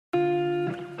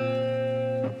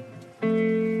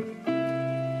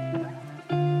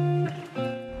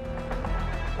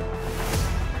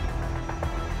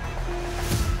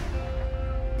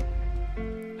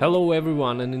Hello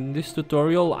everyone, and in this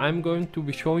tutorial I'm going to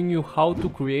be showing you how to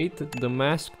create the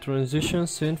mask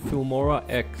transitions in Filmora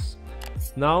X.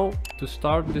 Now, to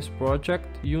start this project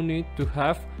you need to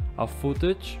have a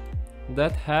footage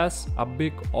that has a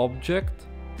big object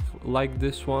like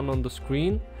this one on the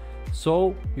screen,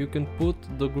 so you can put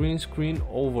the green screen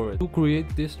over it. To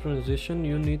create this transition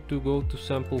you need to go to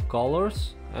sample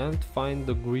colors and find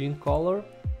the green color.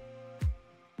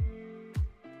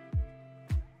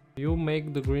 You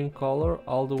make the green color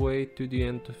all the way to the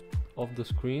end of the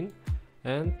screen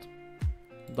and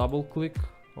double click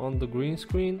on the green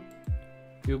screen.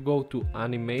 You go to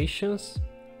animations,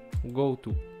 go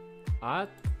to add,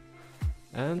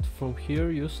 and from here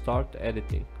you start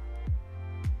editing.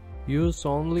 Use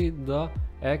only the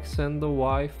X and the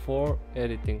Y for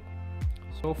editing.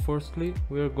 So firstly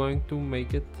we are going to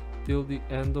make it till the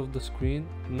end of the screen.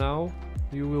 Now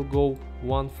you will go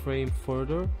one frame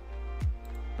further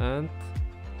and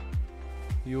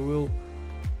you will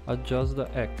adjust the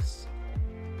X.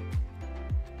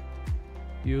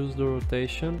 Use the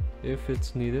rotation if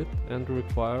it's needed and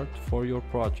required for your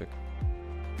project.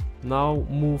 Now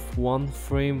move one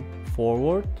frame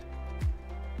forward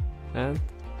and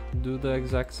do the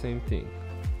exact same thing.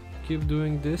 Keep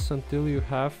doing this until you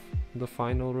have the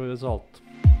final result.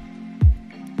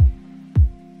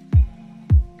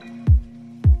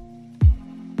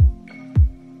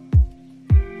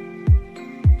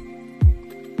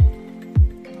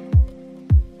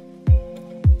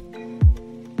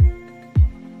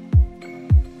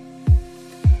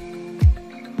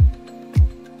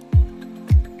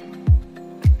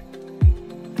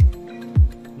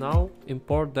 Now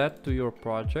import that to your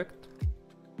project.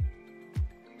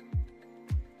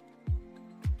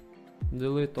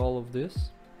 Delete all of this.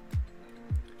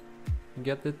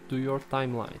 Get it to your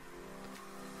timeline.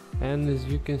 And as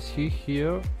you can see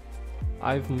here,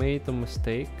 I've made a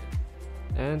mistake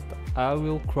and I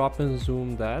will crop and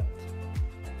zoom that.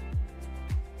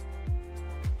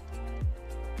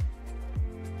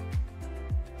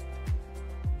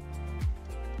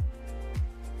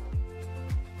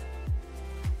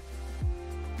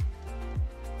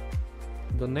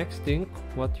 The next thing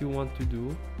what you want to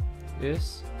do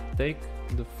is take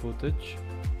the footage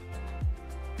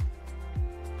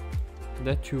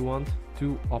that you want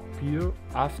to appear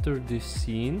after this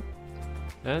scene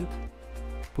and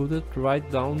put it right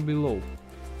down below.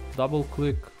 Double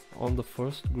click on the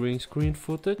first green screen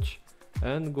footage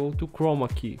and go to chroma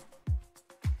key.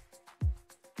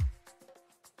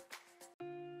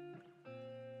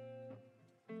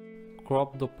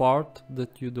 Crop the part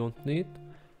that you don't need.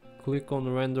 Click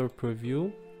on render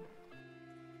preview.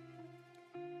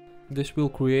 This will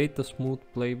create a smooth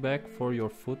playback for your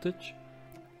footage.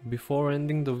 Before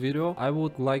ending the video, I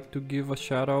would like to give a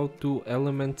shout out to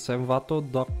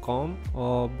elementsenvato.com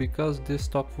because this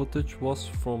stock footage was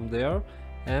from there,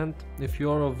 and if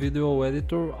you are a video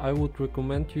editor I would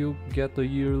recommend you get a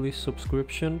yearly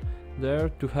subscription there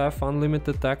to have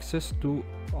unlimited access to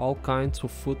all kinds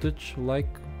of footage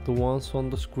like the ones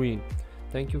on the screen.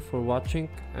 Thank you for watching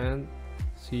and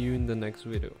see you in the next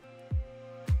video.